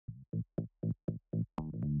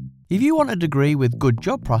If you want a degree with good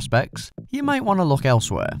job prospects, you might want to look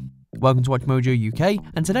elsewhere. Welcome to WatchMojo UK,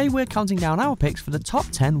 and today we're counting down our picks for the top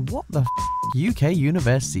 10 What the UK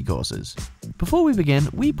University courses. Before we begin,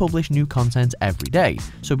 we publish new content every day,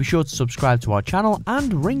 so be sure to subscribe to our channel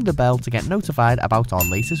and ring the bell to get notified about our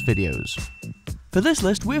latest videos. For this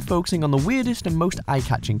list, we're focusing on the weirdest and most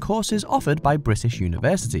eye-catching courses offered by British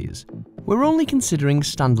universities. We're only considering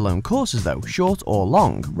standalone courses though, short or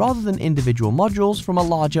long, rather than individual modules from a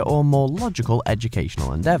larger or more logical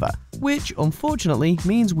educational endeavour, which unfortunately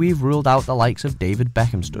means we've ruled out the likes of David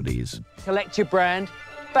Beckham studies. Collect your brand,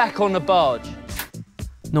 back on the barge.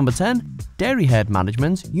 Number 10. Dairy Herd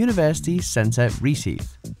Management, University Centre,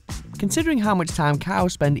 Reseheath. Considering how much time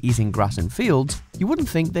cows spend eating grass in fields, you wouldn't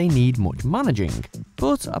think they need much managing.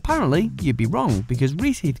 But apparently, you'd be wrong, because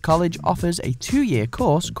Reseheath College offers a 2-year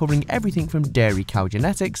course covering everything from dairy cow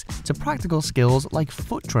genetics to practical skills like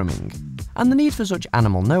foot trimming. And the need for such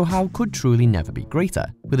animal know-how could truly never be greater,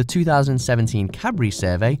 with a 2017 Cadbury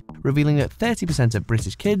survey revealing that 30% of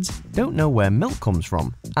British kids don't know where milk comes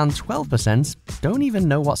from, and 12% don't even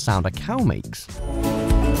know what sound a cow makes.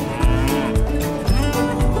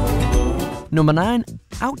 Number 9.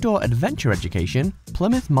 Outdoor Adventure Education,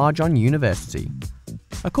 Plymouth Marjon University.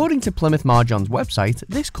 According to Plymouth Marjon's website,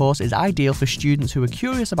 this course is ideal for students who are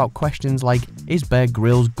curious about questions like, is Bear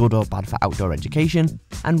Grylls good or bad for outdoor education?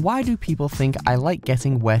 And why do people think I like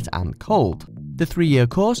getting wet and cold? The 3-year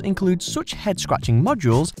course includes such head-scratching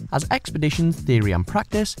modules as Expeditions Theory and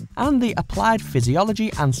Practice, and the Applied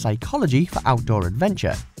Physiology and Psychology for Outdoor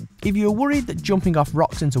Adventure. If you're worried that jumping off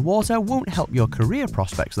rocks into water won't help your career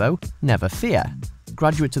prospects though, never fear.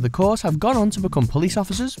 Graduates of the course have gone on to become police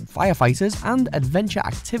officers, firefighters, and adventure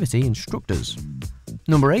activity instructors.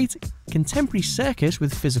 Number 8. Contemporary Circus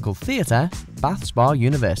with Physical Theatre, Bath Spa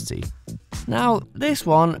University. Now, this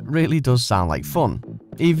one really does sound like fun.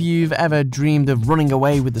 If you've ever dreamed of running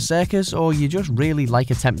away with the circus, or you just really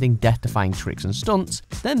like attempting death-defying tricks and stunts,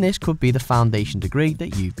 then this could be the foundation degree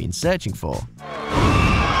that you've been searching for.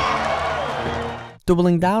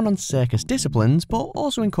 Doubling down on circus disciplines, but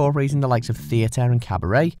also incorporating the likes of theatre and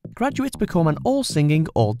cabaret, graduates become an all-singing,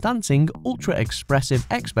 all-dancing, ultra-expressive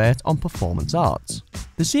expert on performance arts.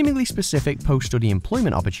 The seemingly specific post-study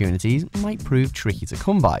employment opportunities might prove tricky to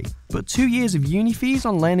come by, but 2 years of uni fees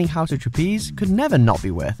on learning how to trapeze could never not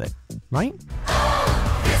be worth it, right?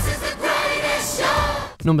 This is the greatest show!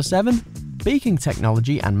 Number 7. Baking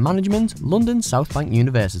Technology and Management, London South Bank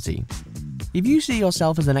University. If you see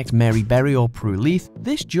yourself as the next Mary Berry or Prue Leith,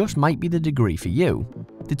 this just might be the degree for you.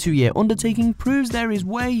 The 2-year undertaking proves there is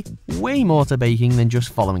way more to baking than just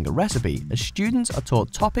following a recipe, as students are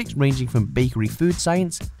taught topics ranging from bakery food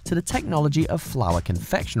science to the technology of flour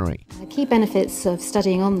confectionery. The key benefits of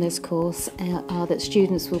studying on this course are that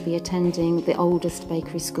students will be attending the oldest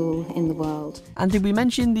bakery school in the world. And did we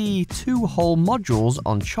mention the 2 whole modules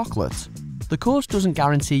on chocolate? The course doesn't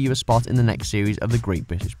guarantee you a spot in the next series of the Great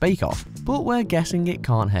British Bake Off, but we're guessing it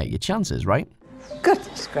can't hurt your chances, right?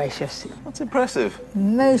 Goodness gracious. That's impressive.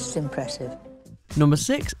 Most impressive. Number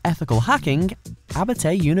 6. Ethical Hacking,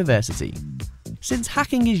 Abertay University. Since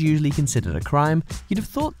hacking is usually considered a crime, you'd have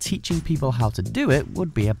thought teaching people how to do it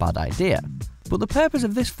would be a bad idea. But the purpose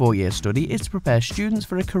of this 4-year study is to prepare students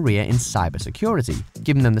for a career in cybersecurity,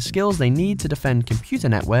 giving them the skills they need to defend computer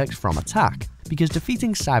networks from attack, because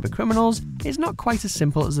defeating cybercriminals is not quite as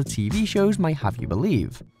simple as the TV shows might have you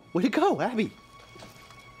believe. Way to go, Abby.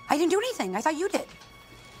 I didn't do anything. I thought you did.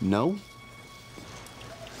 No.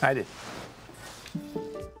 I did.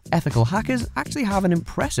 Ethical hackers actually have an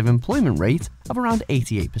impressive employment rate of around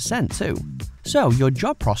 88% too. So your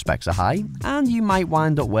job prospects are high, and you might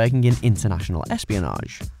wind up working in international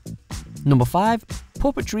espionage. Number 5.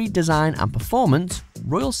 Puppetry, Design and Performance,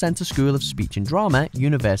 Royal Centre School of Speech and Drama,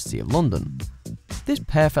 University of London. This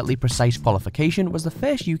perfectly precise qualification was the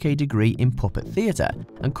first UK degree in puppet theatre,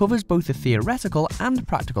 and covers both the theoretical and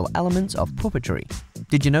practical elements of puppetry.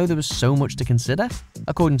 Did you know there was so much to consider?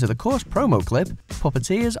 According to the course promo clip,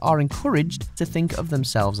 puppeteers are encouraged to think of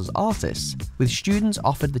themselves as artists, with students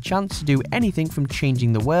offered the chance to do anything from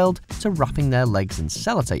changing the world to wrapping their legs in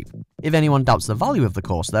sellotape. If anyone doubts the value of the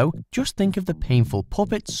course though, just think of the painful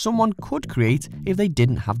puppets someone could create if they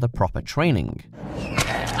didn't have the proper training.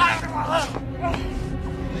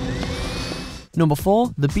 Number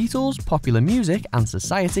 4. The Beatles, Popular Music and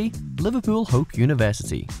Society, Liverpool Hope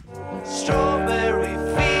University. Strawberry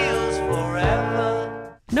fields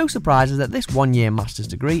forever. No surprises that this one-year master's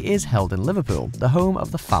degree is held in Liverpool, the home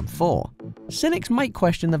of the Fab Four. Cynics might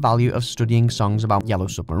question the value of studying songs about yellow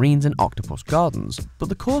submarines and octopus gardens, but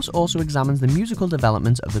the course also examines the musical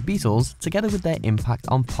development of the Beatles together with their impact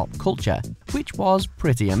on pop culture, which was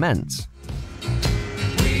pretty immense.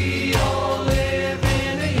 We all live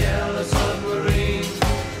in a yellow submarine,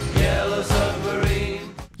 yellow submarine.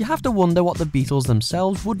 You have to wonder what the Beatles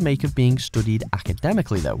themselves would make of being studied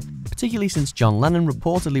academically though, particularly since John Lennon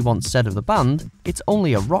reportedly once said of the band, "It's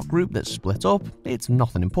only a rock group that's split up, it's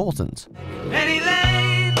nothing important." Penny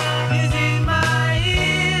Lane is in my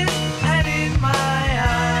ears and in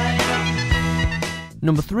my eyes.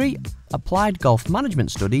 Number 3. Applied Golf Management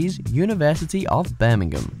Studies, University of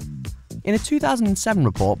Birmingham. In a 2007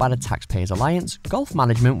 report by the Taxpayers Alliance, golf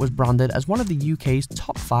management was branded as one of the UK's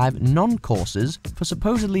top 5 non-courses for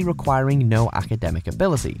supposedly requiring no academic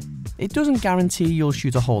ability. It doesn't guarantee you'll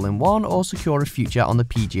shoot a hole-in-one or secure a future on the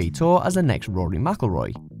PGA Tour as the next Rory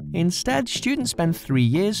McIlroy. Instead, students spend 3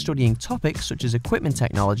 years studying topics such as equipment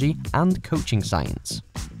technology and coaching science.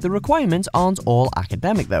 The requirements aren't all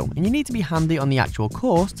academic though, and you need to be handy on the actual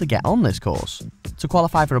course to get on this course. To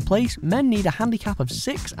qualify for a place, men need a handicap of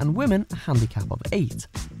 6 and women a handicap of 8.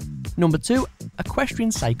 Number 2.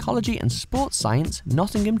 Equestrian Psychology and Sports Science,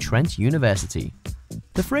 Nottingham Trent University.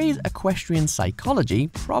 The phrase equestrian psychology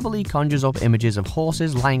probably conjures up images of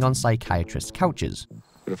horses lying on psychiatrists' couches.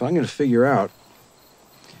 But if I'm going to figure out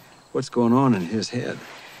what's going on in his head,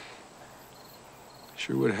 it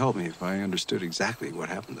sure would help me if I understood exactly what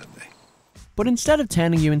happened that day. But instead of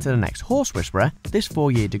turning you into the next horse whisperer, this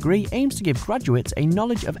 4-year degree aims to give graduates a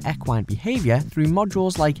knowledge of equine behaviour through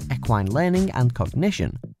modules like equine learning and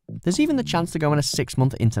cognition. There's even the chance to go on a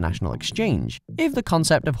 6-month international exchange. If the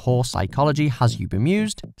concept of horse psychology has you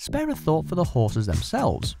bemused, spare a thought for the horses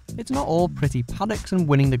themselves. It's not all pretty paddocks and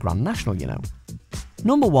winning the Grand National, you know.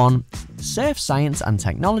 Number 1. Surf Science and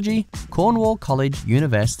Technology, Cornwall College,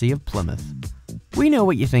 University of Plymouth. We know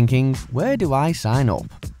what you're thinking, where do I sign up?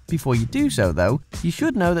 Before you do so though, you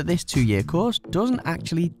should know that this 2-year course doesn't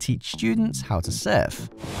actually teach students how to surf.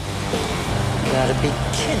 You gotta be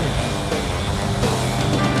kidding me.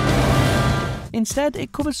 Instead,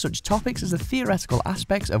 it covers such topics as the theoretical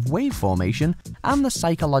aspects of wave formation and the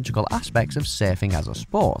psychological aspects of surfing as a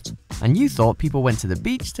sport. And you thought people went to the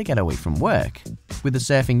beach to get away from work. With the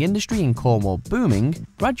surfing industry in Cornwall booming,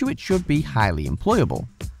 graduates should be highly employable.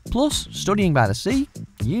 Plus, studying by the sea,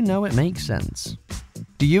 you know it makes sense.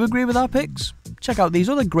 Do you agree with our picks? Check out these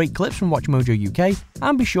other great clips from WatchMojo UK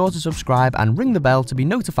and be sure to subscribe and ring the bell to be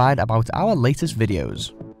notified about our latest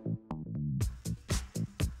videos.